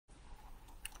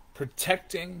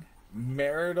Protecting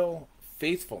Marital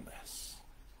Faithfulness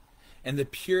and the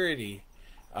Purity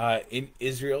in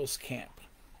Israel's Camp.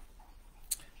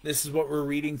 This is what we're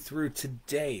reading through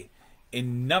today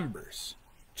in Numbers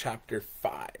chapter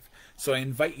 5. So I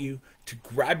invite you to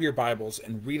grab your Bibles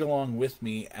and read along with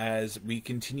me as we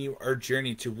continue our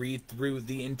journey to read through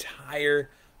the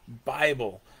entire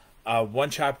Bible,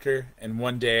 one chapter and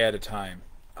one day at a time.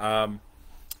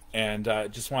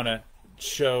 Just want to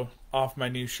show off my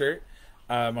new shirt.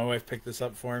 My wife picked this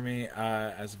up for me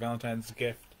as a Valentine's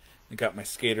gift. I got my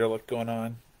skater look going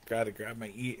on. Got to grab my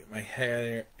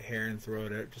hair and throw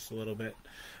it out just a little bit.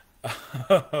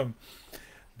 I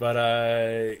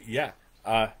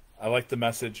like the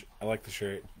message. I like the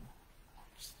shirt.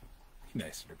 Just be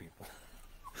nicer to people.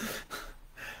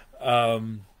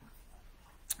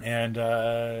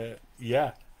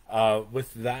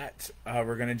 With that,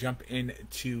 we're going to jump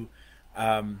into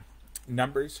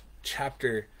Numbers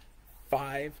chapter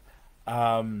 5.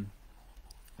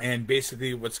 And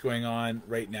basically what's going on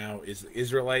right now is the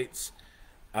Israelites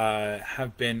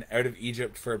have been out of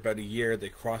Egypt for about a year. They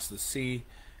crossed the sea.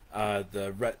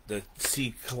 The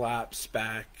sea collapsed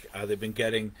back. They've been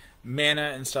getting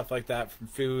manna and stuff like that from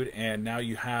food, and now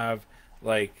you have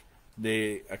a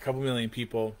couple million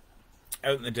people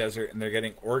out in the desert, and they're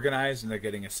getting organized and they're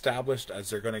getting established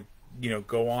as they're going to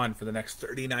go on for the next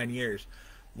 39 years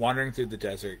wandering through the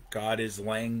desert. God is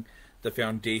laying the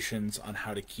foundations on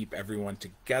how to keep everyone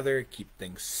together, keep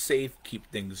things safe, keep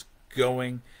things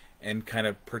going, and kind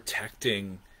of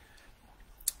protecting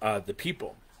the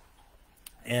people.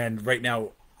 And right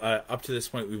now, up to this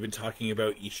point, we've been talking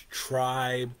about each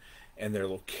tribe and their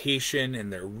location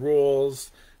and their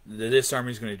roles. This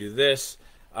army is going to do this.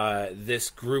 This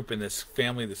group and this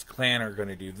family, this clan are going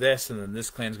to do this, and then this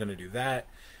clan is going to do that.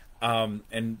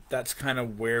 And that's kind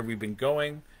of where we've been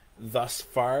going thus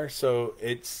far. So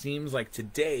it seems like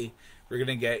today we're going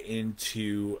to get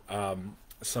into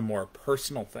some more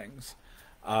personal things.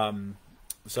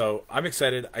 So I'm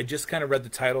excited. I just kind of read the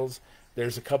titles.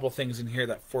 There's a couple things in here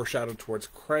that foreshadow towards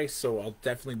Christ, so I'll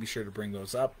definitely be sure to bring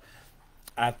those up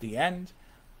at the end.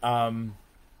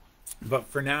 But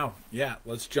for now,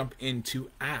 let's jump into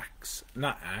Acts.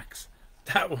 Not Acts.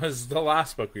 That was the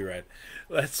last book we read.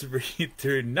 Let's read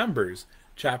through Numbers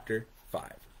chapter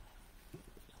 5.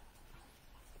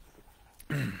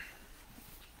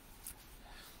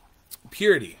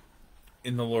 Purity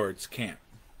in the Lord's camp.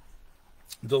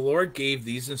 The Lord gave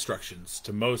these instructions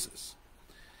to Moses.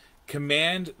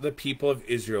 Command the people of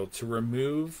Israel to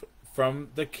remove from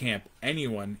the camp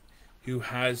anyone who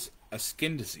has a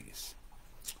skin disease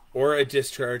or a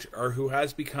discharge, or who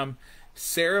has become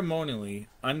ceremonially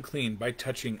unclean by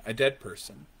touching a dead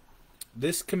person.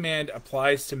 This command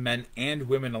applies to men and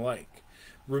women alike.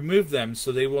 Remove them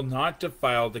so they will not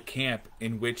defile the camp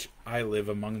in which I live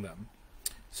among them.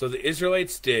 So the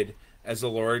Israelites did as the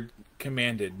Lord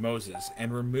commanded Moses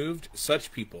and removed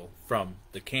such people from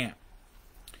the camp.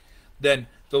 Then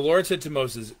the Lord said to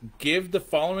Moses, give the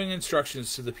following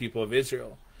instructions to the people of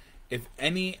Israel. If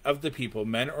any of the people,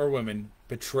 men or women,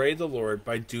 betray the Lord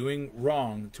by doing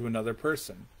wrong to another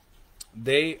person,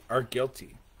 they are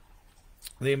guilty.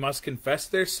 They must confess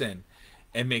their sin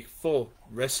and make full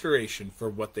restoration for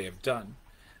what they have done,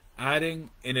 adding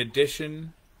an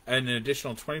additional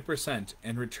 20%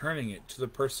 and returning it to the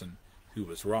person who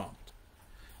was wronged.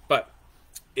 But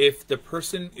if the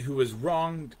person who was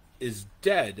wronged is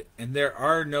dead and there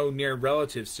are no near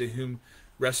relatives to whom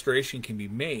restoration can be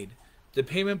made, the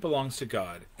payment belongs to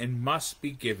God and must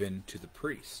be given to the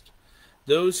priest.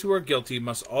 Those who are guilty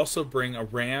must also bring a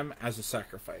ram as a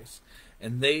sacrifice,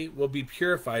 and they will be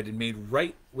purified and made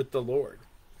right with the Lord.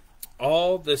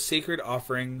 All the sacred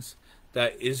offerings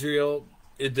that the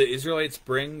Israelites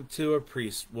bring to a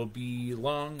priest will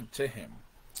belong to him.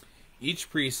 Each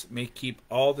priest may keep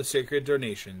all the sacred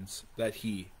donations that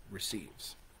he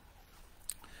receives.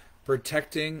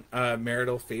 Protecting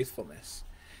marital faithfulness.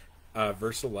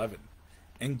 Verse 11.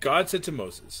 And God said to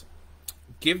Moses,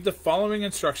 give the following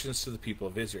instructions to the people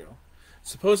of Israel.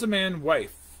 Suppose a man's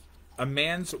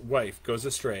wife goes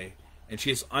astray, and she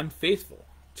is unfaithful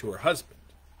to her husband,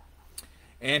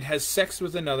 and has sex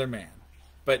with another man,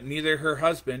 but neither her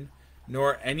husband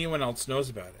nor anyone else knows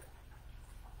about it.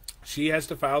 She has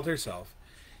defiled herself,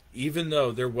 even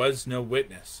though there was no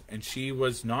witness, and she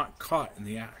was not caught in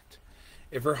the act.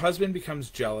 If her husband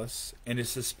becomes jealous and is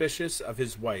suspicious of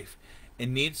his wife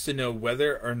and needs to know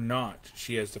whether or not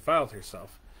she has defiled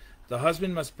herself, the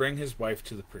husband must bring his wife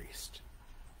to the priest.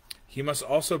 He must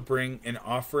also bring an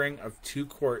offering of 2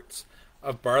 quarts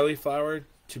of barley flour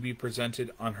to be presented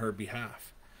on her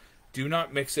behalf. Do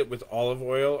not mix it with olive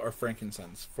oil or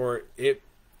frankincense, for it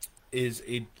is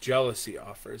a jealousy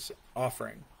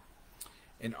offering,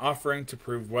 an offering to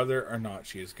prove whether or not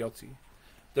she is guilty.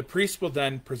 The priest will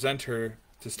then present her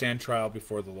to stand trial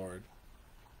before the Lord.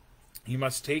 He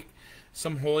must take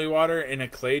some holy water in a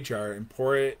clay jar and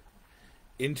pour it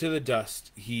into the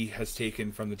dust he has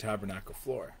taken from the tabernacle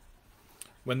floor.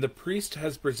 When the priest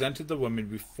has presented the woman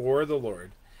before the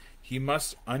Lord, he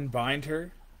must unbind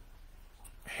her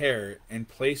hair and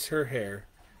place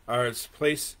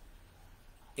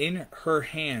in her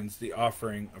hands the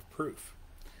offering of proof,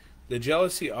 the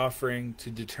jealousy offering to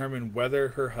determine whether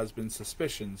her husband's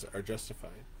suspicions are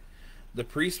justified. The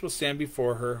priest will stand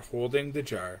before her holding the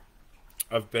jar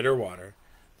of bitter water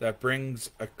that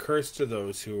brings a curse to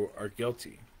those who are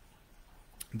guilty.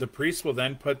 The priest will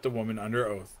then put the woman under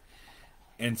oath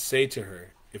and say to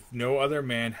her, "If no other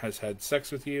man has had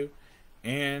sex with you,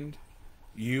 and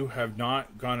you have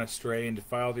not gone astray and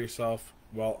defiled yourself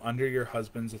while under your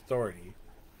husband's authority,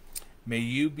 may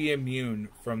you be immune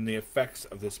from the effects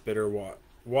of this bitter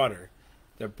water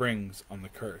that brings on the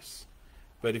curse.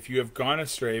 But if you have gone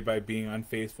astray by being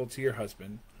unfaithful to your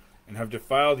husband, and have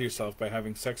defiled yourself by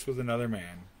having sex with another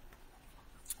man,"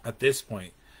 at this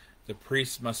point, the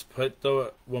priest must put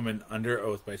the woman under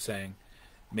oath by saying,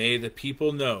 "May the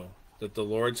people know that the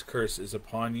Lord's curse is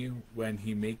upon you when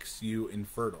he makes you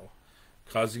infertile,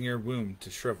 causing your womb to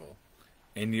shrivel,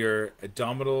 and your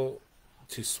abdominal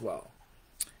to swell.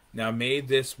 Now may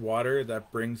this water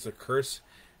that brings the curse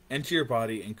enter your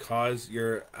body and cause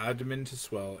your abdomen to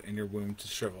swell and your womb to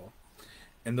shrivel."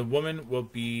 And the woman will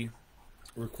be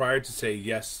required to say,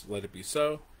 "Yes, let it be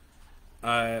so."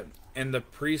 And the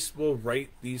priest will write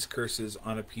these curses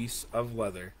on a piece of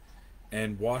leather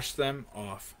and wash them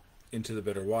off into the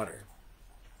bitter water.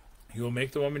 He will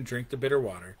make the woman drink the bitter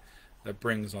water that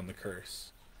brings on the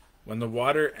curse. When the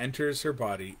water enters her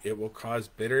body, it will cause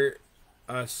bitter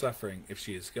suffering if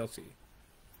she is guilty.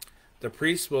 The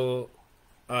priest will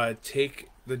take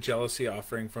the jealousy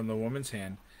offering from the woman's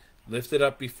hand, lift it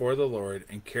up before the Lord,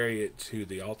 and carry it to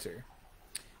the altar.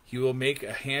 He will make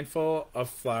a handful of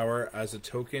flour as a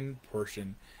token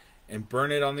portion and burn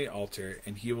it on the altar,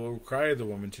 and he will require the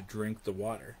woman to drink the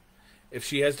water. If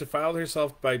she has defiled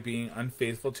herself by being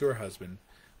unfaithful to her husband,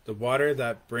 the water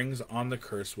that brings on the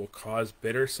curse will cause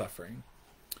bitter suffering.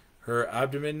 Her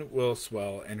abdomen will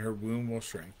swell and her womb will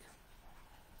shrink,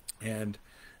 and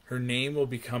her name will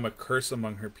become a curse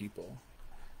among her people.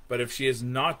 But if she has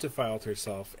not defiled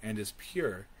herself and is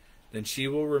pure, then she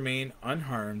will remain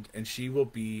unharmed and she will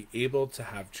be able to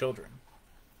have children.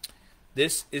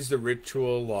 This is the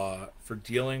ritual law for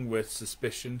dealing with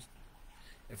suspicion.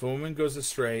 If a woman goes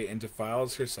astray and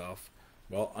defiles herself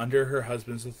while under her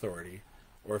husband's authority,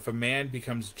 or if a man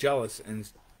becomes jealous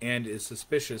and is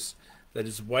suspicious that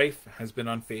his wife has been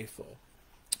unfaithful,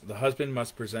 the husband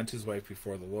must present his wife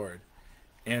before the Lord,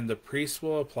 and the priest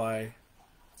will apply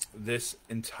this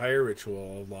entire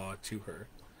ritual law to her.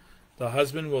 The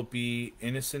husband will be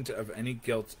innocent of any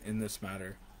guilt in this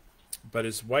matter, but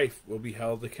his wife will be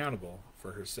held accountable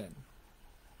for her sin.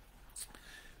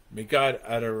 May God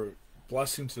add a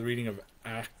blessing to the reading of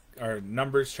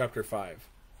Numbers chapter 5.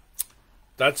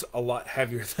 That's a lot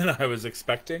heavier than I was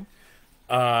expecting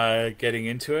getting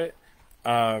into it,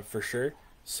 for sure.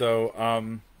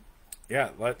 So,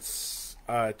 let's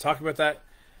talk about that,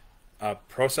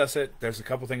 process it. There's a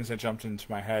couple things that jumped into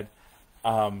my head,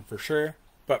 for sure.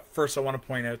 But first, I want to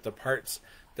point out the parts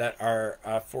that are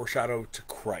foreshadowed to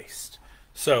Christ.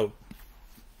 So,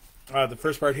 the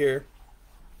first part here,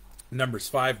 Numbers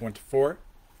 5, 1-4.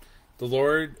 The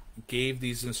Lord gave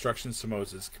these instructions to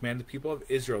Moses: "Command the people of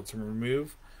Israel to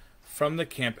remove from the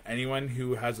camp anyone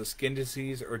who has a skin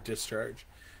disease or discharge,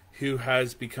 who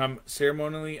has become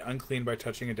ceremonially unclean by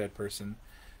touching a dead person.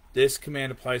 This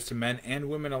command applies to men and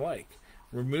women alike.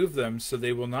 Remove them so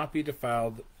they will not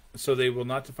defile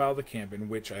the camp in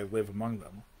which I live among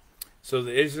them." So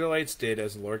the Israelites did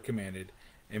as the Lord commanded,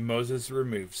 and Moses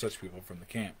removed such people from the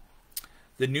camp.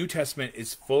 The New Testament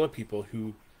is full of people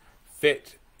who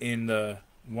fit in the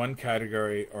one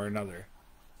category or another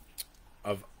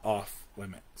of off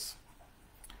limits.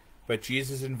 But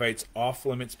Jesus invites off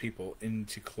limits people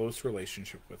into close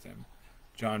relationship with him.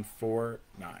 John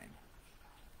 4:9.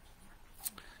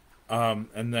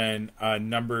 And then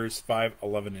Numbers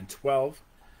 5:11 and 12.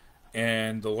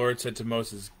 And the Lord said to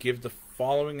Moses, "Give the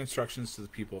following instructions to the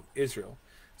people of Israel.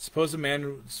 Suppose a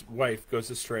man's wife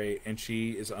goes astray and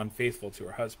she is unfaithful to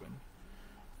her husband.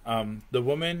 The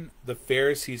woman the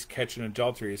Pharisees catch in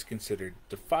adultery is considered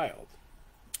defiled,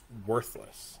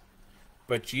 worthless.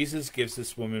 But Jesus gives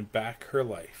this woman back her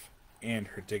life and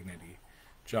her dignity."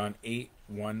 John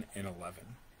 8:1 and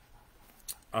 11.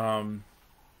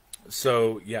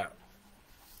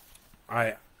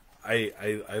 I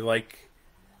I like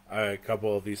a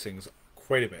couple of these things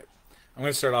quite a bit. I'm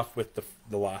going to start off with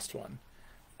the last one.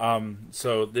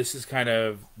 So this is kind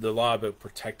of the law about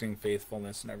protecting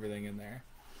faithfulness and everything in there.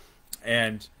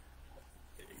 And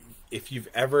if you've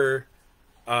ever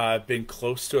been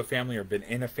close to a family or been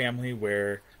in a family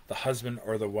where the husband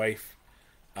or the wife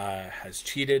has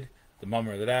cheated, the mom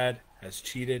or the dad has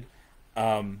cheated,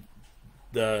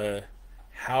 the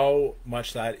how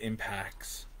much that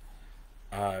impacts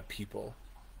people,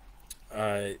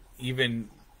 even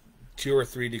 2 or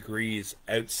 3 degrees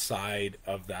outside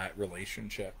of that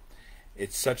relationship.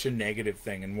 It's such a negative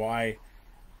thing, and why,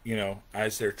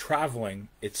 as they're traveling,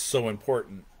 it's so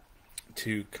important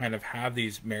to kind of have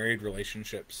these married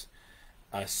relationships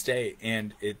stay,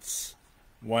 and it's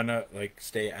like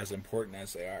stay as important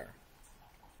as they are.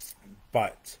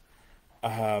 But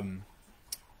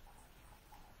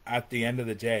at the end of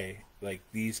the day, like,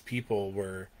 these people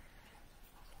were,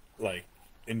 like,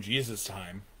 in Jesus'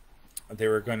 time, they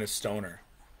were going to stone her,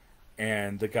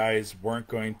 and the guys weren't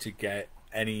going to get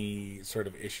any sort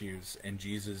of issues, and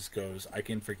Jesus goes, I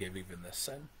can forgive even this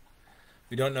sin.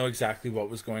 We don't know exactly what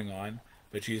was going on,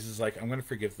 but Jesus is like, I'm going to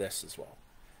forgive this as well,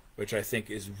 which I think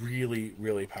is really,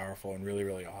 really powerful and really,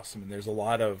 really awesome. And there's a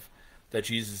lot of that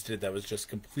Jesus did that was just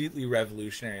completely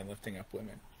revolutionary in lifting up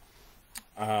women.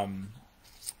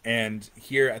 And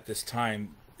here at this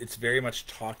time, it's very much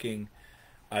talking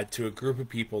to a group of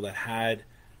people that had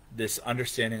this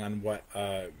understanding on what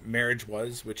marriage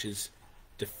was, which is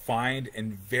defined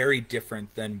and very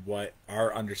different than what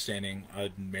our understanding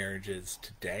of marriage is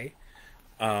today.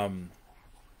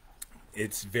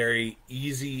 It's very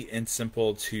easy and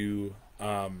simple to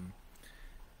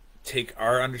take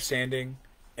our understanding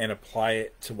and apply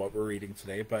it to what we're reading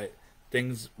today, but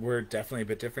things were definitely a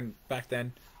bit different back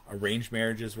then. Arranged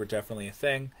marriages were definitely a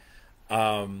thing.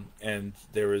 And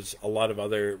there was a lot of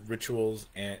other rituals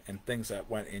and things that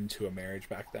went into a marriage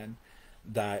back then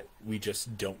that we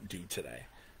just don't do today.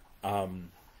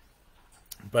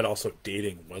 But also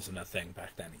dating wasn't a thing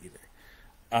back then either.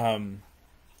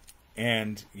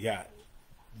 And yeah,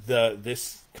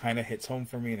 this kind of hits home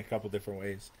for me in a couple different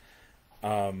ways.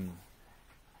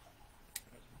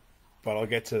 But I'll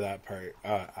get to that part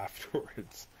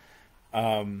afterwards.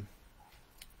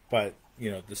 But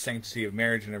the sanctity of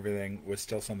marriage and everything was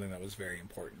still something that was very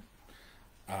important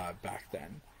back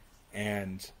then.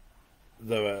 And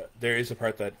there is a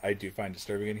part that I do find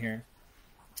disturbing in here,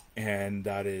 and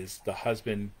that is the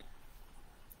husband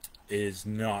is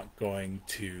not going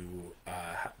to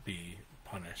be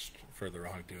punished for the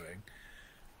wrongdoing.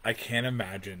 I can't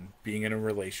imagine being in a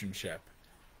relationship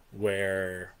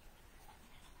where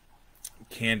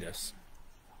Candace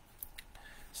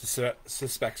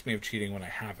suspects me of cheating when I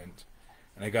haven't,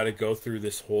 and I got to go through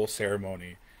this whole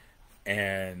ceremony,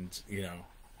 and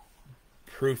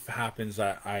proof happens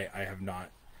that I have not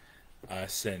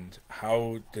sinned.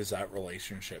 How does that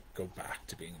relationship go back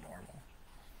to being normal,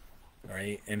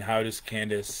 right? And how does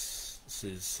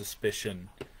Candace's suspicion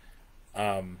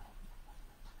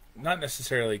not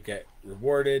necessarily get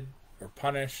rewarded or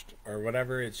punished or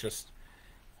whatever? It's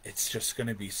just going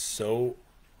to be so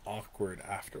awkward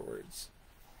afterwards.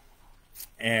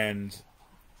 And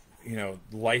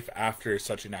life after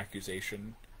such an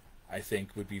accusation, I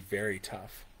think, would be very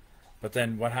tough. But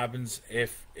then what happens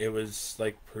if it was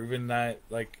like proven that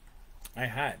I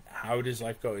had? How does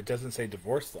life go? It doesn't say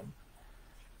divorce them.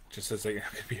 It just says that you're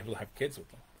not going to be able to have kids with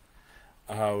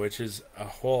them, which is a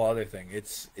whole other thing.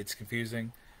 It's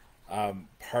confusing.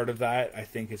 Part of that, I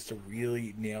think, is to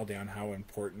really nail down how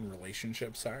important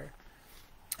relationships are.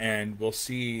 And we'll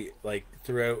see,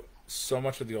 throughout so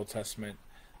much of the Old Testament,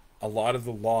 a lot of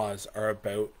the laws are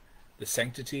about the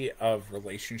sanctity of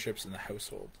relationships in the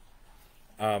household.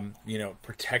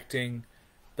 Protecting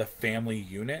the family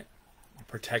unit,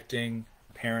 protecting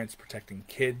parents, protecting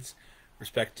kids,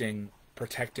 protecting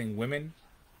women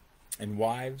and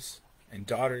wives and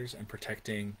daughters, and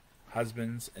protecting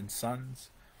husbands and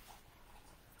sons.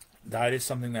 That is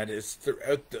something that is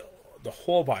throughout the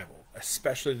whole Bible,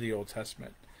 especially the Old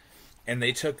Testament. And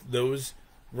they took those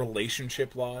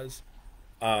relationship laws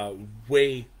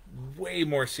way, way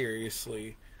more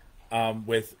seriously,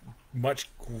 with much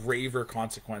graver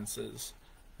consequences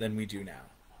than we do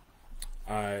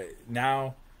now.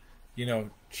 Now,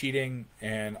 cheating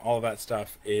and all of that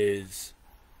stuff is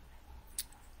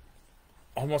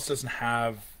almost doesn't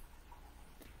have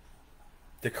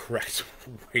the correct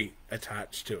weight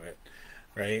attached to it,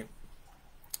 right?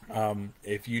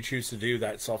 If you choose to do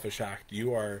that selfish act,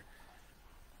 you are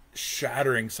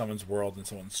shattering someone's world and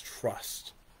someone's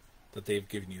trust that they've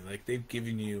given you. They've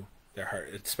given you their heart,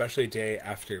 especially a day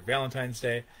after Valentine's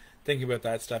Day. thinking about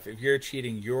that stuff, if you're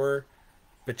cheating, you're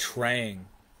betraying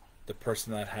the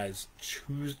person that has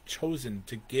chosen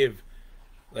to give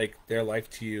like their life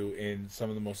to you in some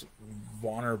of the most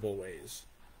vulnerable ways,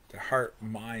 their heart,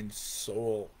 mind,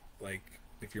 soul. Like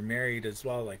if you're married as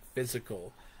well, like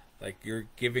physical, like you're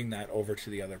giving that over to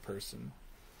the other person.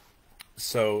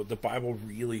 So the Bible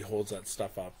really holds that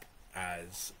stuff up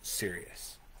as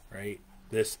serious, right?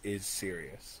 This is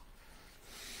serious.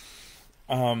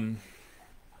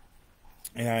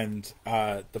 And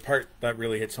the part that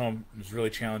really hits home, is really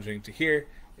challenging to hear,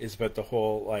 is about the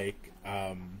whole like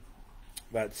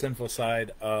that sinful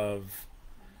side of,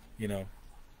 you know,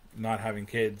 not having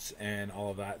kids and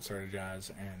all of that sort of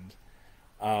jazz. And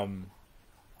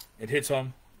it hits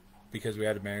home because we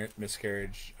had a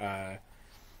miscarriage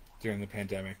during the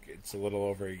pandemic. It's a little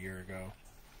over a year ago.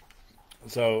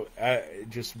 So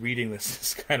just reading this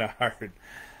is kind of hard.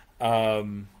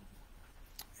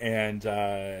 And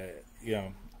you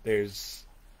know, there's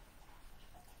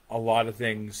a lot of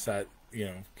things that, you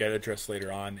know, get addressed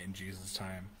later on in Jesus'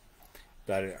 time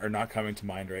that are not coming to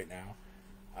mind right now.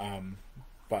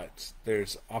 But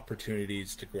there's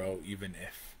opportunities to grow, even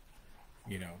if,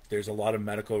 you know, there's a lot of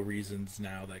medical reasons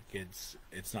now that it's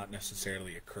not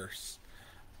necessarily a curse.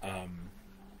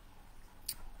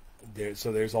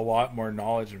 So there's a lot more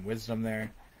knowledge and wisdom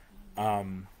there.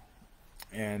 And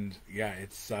yeah,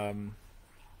 it's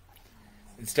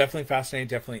definitely fascinating,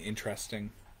 definitely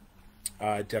interesting,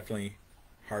 definitely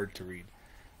hard to read,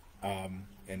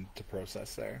 and to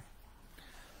process there.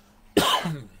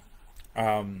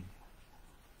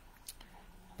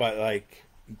 But like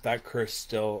that curse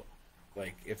still,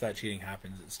 like if that cheating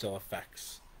happens, it still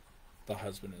affects the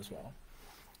husband as well.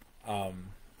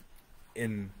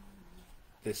 In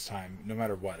this time, no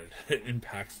matter what, it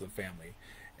impacts the family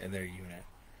and their unit.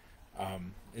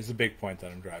 Is a big point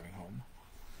that I'm driving home.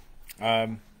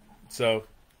 So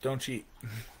don't cheat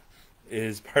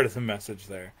is part of the message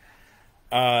there.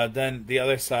 Then the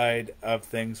other side of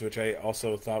things, which I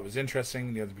also thought was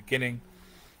interesting near the beginning,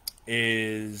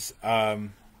 is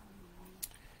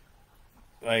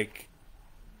like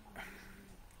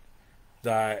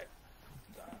that.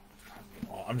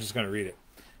 Well, I'm just going to read it.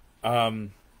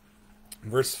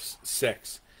 Verse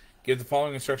 6: Give the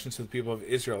following instructions to the people of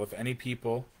Israel. If any of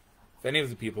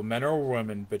the people, men or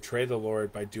women, betray the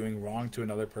Lord by doing wrong to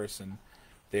another person,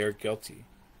 they are guilty.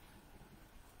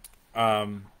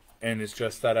 And it's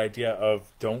just that idea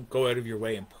of don't go out of your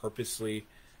way and purposely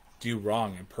do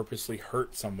wrong and purposely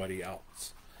hurt somebody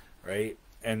else, right?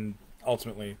 And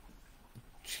ultimately,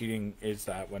 cheating is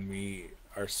that when we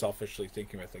are selfishly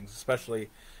thinking about things,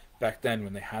 especially back then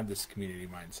when they had this community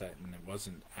mindset and it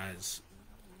wasn't as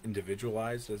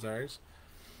individualized as ours.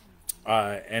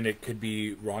 And it could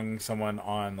be wronging someone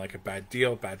on like a bad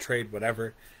deal, bad trade,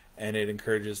 whatever, and it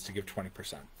encourages to give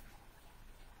 20%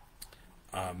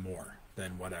 more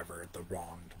than whatever the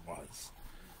wronged was,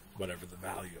 whatever the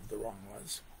value of the wrong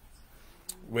was,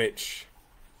 which,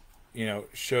 you know,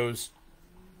 shows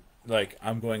like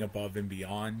I'm going above and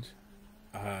beyond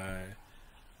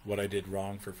what I did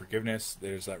wrong for forgiveness.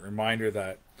 There's that reminder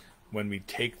that when we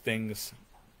take things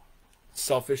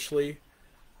selfishly,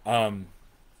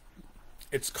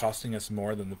 it's costing us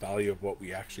more than the value of what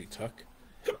we actually took.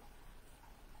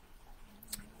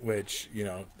 Which, you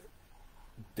know,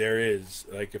 there is,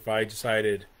 like, if I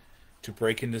decided to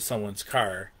break into someone's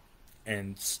car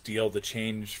and steal the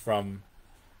change from,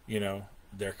 you know,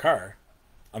 their car,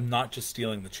 I'm not just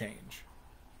stealing the change,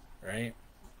 right?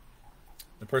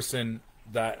 The person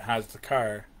that has the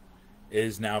car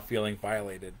is now feeling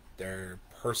violated. Their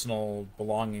personal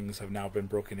belongings have now been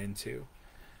broken into.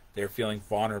 They're feeling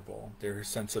vulnerable. Their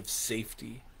sense of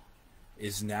safety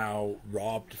is now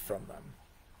robbed from them,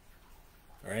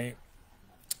 right?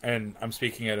 And I'm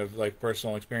speaking out of like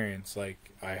personal experience. Like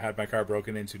I had my car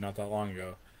broken into not that long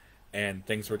ago, and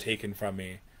things were taken from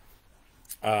me.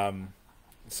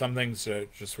 Some things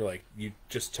just were like, you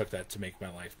just took that to make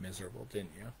my life miserable,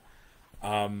 didn't you?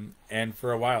 And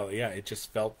for a while, yeah, it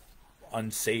just felt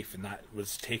unsafe, and that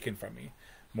was taken from me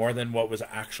more than what was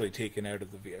actually taken out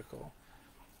of the vehicle.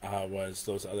 Was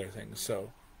those other things.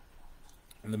 So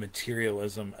the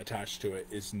materialism attached to it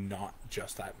is not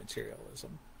just that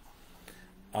materialism.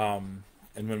 And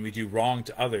when we do wrong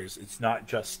to others, it's not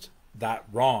just that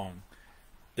wrong.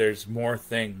 There's more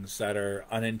things that are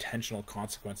unintentional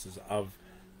consequences of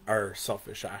our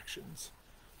selfish actions.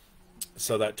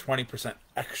 So that 20%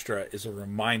 extra is a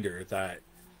reminder that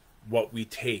what we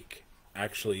take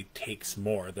actually takes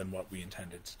more than what we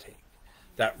intended to take.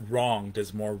 That wrong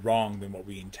does more wrong than what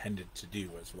we intended to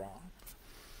do as wrong.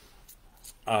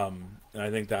 And I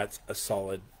think that's a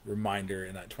solid reminder,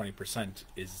 and that 20%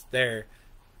 is there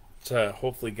to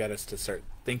hopefully get us to start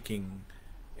thinking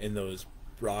in those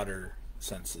broader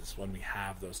senses when we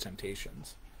have those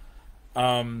temptations.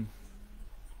 Um,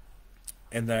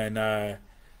 and then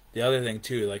the other thing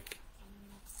too, like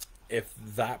if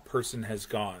that person has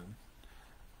gone,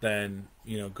 then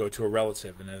go to a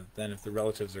relative, and then if the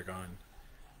relatives are gone,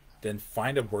 then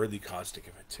find a worthy cause to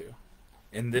give it to.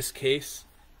 In this case,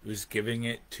 it was giving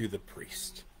it to the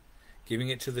priest, giving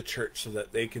it to the church so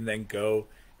that they can then go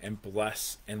and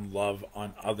bless and love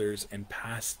on others and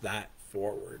pass that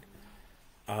forward.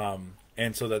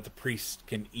 And so that the priest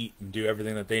can eat and do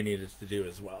everything that they needed to do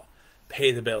as well.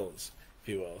 Pay the bills, if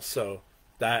you will. So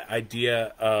that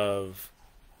idea of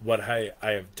what I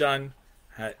have done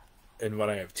and what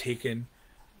I have taken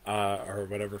or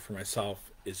whatever for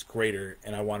myself is greater,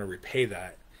 and I want to repay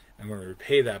that. I'm going to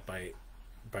repay that by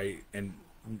and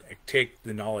take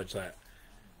the knowledge that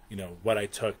what I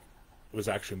took was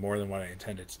actually more than what I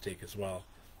intended to take as well.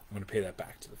 I'm going to pay that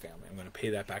back to the family. I'm going to pay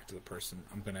that back to the person.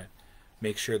 I'm going to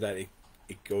make sure that it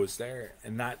goes there,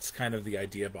 and that's kind of the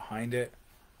idea behind it.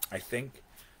 I think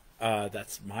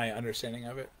that's my understanding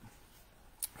of it.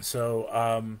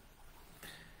 So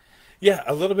yeah,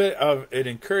 a little bit of it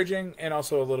encouraging and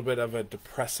also a little bit of a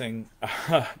depressing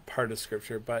part of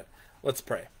Scripture, but let's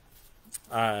pray.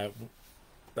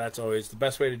 That's always the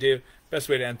best way to do, best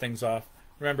way to end things off.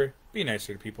 Remember, be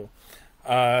nicer to people.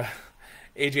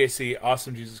 AJC,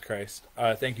 awesome Jesus Christ,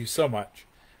 thank you so much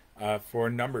for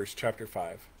Numbers chapter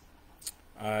 5.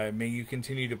 May you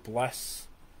continue to bless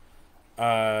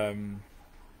us,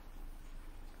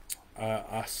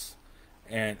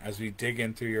 and as we dig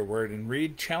in through your word and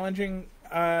read challenging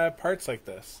parts like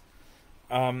this,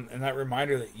 and that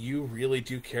reminder that you really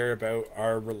do care about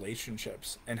our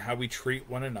relationships and how we treat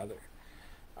one another.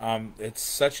 It's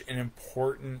such an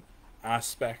important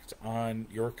aspect on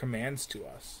your commands to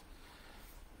us,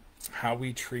 how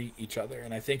we treat each other.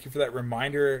 And I thank you for that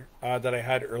reminder that I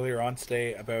had earlier on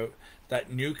today about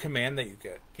that new command that you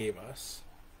gave us,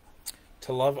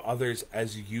 to love others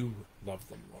as you love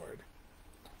them, Lord.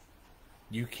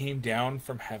 You came down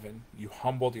from heaven. You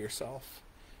humbled yourself.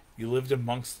 You lived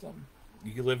amongst them.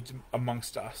 You lived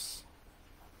amongst us.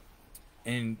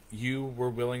 And you were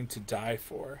willing to die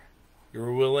for. You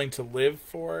were willing to live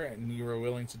for, and you were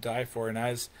willing to die for. And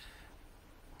as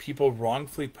people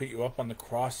wrongfully put you up on the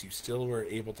cross, you still were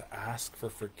able to ask for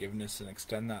forgiveness and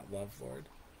extend that love, Lord.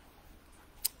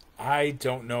 I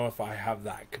don't know if I have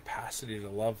that capacity to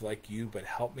love like you, but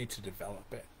help me to develop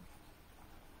it.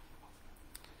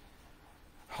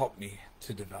 Help me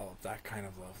to develop that kind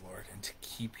of love, Lord, and to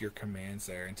keep your commands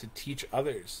there, and to teach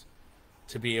others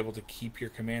to be able to keep your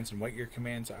commands and what your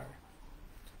commands are.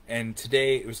 And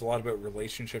today it was a lot about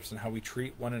relationships and how we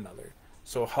treat one another.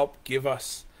 So help give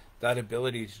us that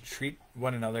ability to treat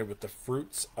one another with the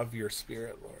fruits of your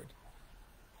Spirit, Lord.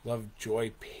 Love,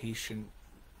 joy, patientness,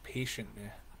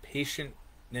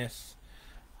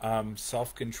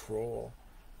 self-control.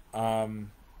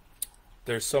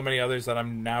 There's so many others that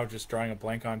I'm now just drawing a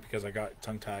blank on because I got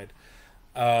tongue-tied.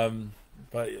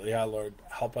 But yeah, Lord,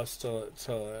 help us to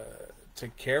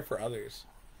care for others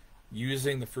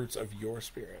using the fruits of your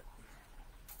Spirit.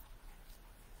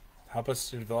 Help us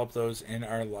to develop those in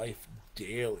our life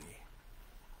daily.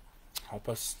 Help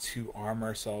us to arm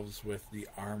ourselves with the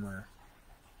armor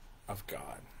of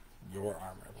God, your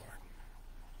armor, Lord.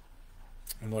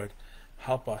 And Lord,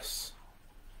 help us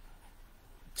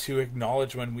to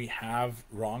acknowledge when we have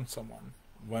wronged someone,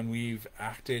 when we've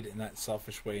acted in that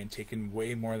selfish way and taken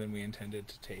way more than we intended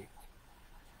to take.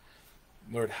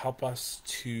 Lord, help us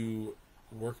to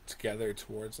work together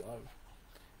towards love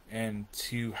and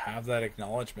to have that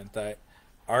acknowledgement that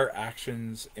our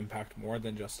actions impact more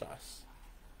than just us.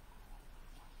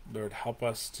 Lord, help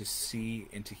us to see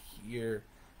and to hear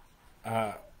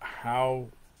how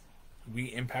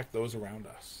we impact those around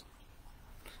us.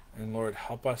 And Lord,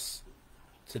 help us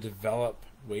to develop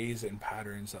ways and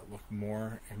patterns that look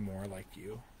more and more like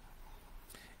you.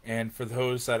 And for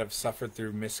those that have suffered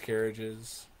through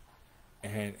miscarriages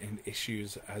and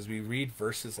issues, as we read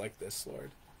verses like this,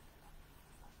 Lord,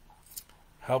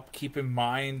 help keep in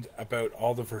mind about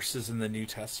all the verses in the New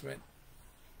Testament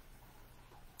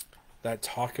that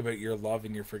talk about your love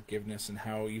and your forgiveness and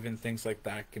how even things like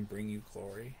that can bring you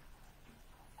glory.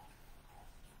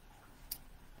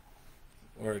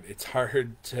 Lord, it's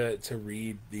hard to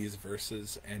read these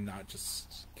verses and not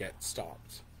just get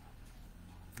stopped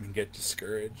and get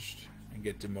discouraged and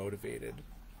get demotivated.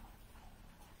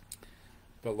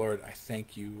 But Lord, I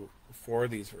thank you for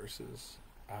these verses,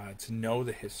 to know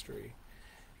the history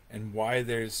and why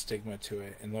there's stigma to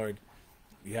it. And Lord,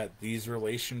 yeah, these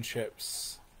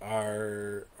relationships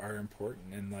are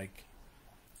important, and like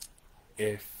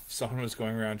if someone was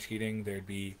going around cheating, there'd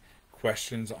be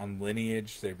questions on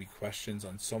lineage, there'd be questions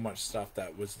on so much stuff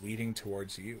that was leading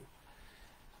towards you.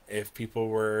 If people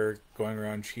were going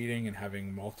around cheating and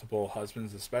having multiple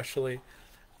husbands, especially,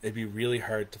 it'd be really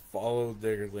hard to follow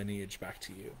their lineage back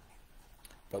to you.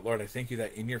 But Lord, I thank you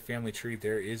that in your family tree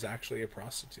there is actually a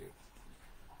prostitute.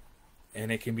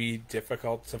 And it can be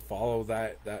difficult to follow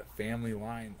that family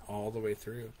line all the way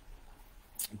through.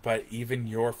 But even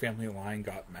your family line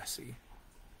got messy.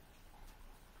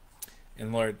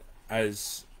 And Lord,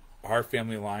 as our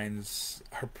family lines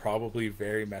are probably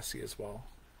very messy as well.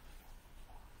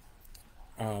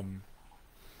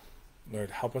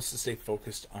 Lord, help us to stay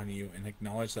focused on you and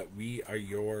acknowledge that we are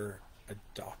your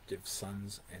adoptive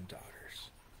sons and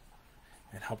daughters.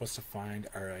 And help us to find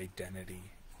our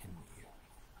identity in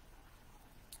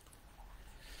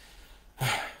you.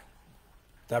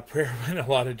 That prayer went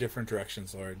a lot of different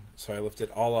directions, Lord. So I lift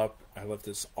it all up. I lift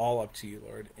this all up to you,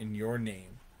 Lord, in your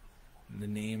name. In the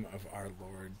name of our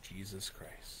Lord Jesus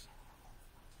Christ.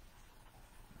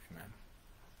 Amen.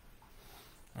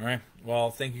 All right. Well,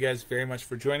 thank you guys very much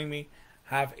for joining me.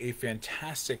 Have a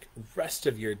fantastic rest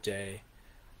of your day.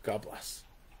 God bless.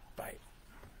 Bye.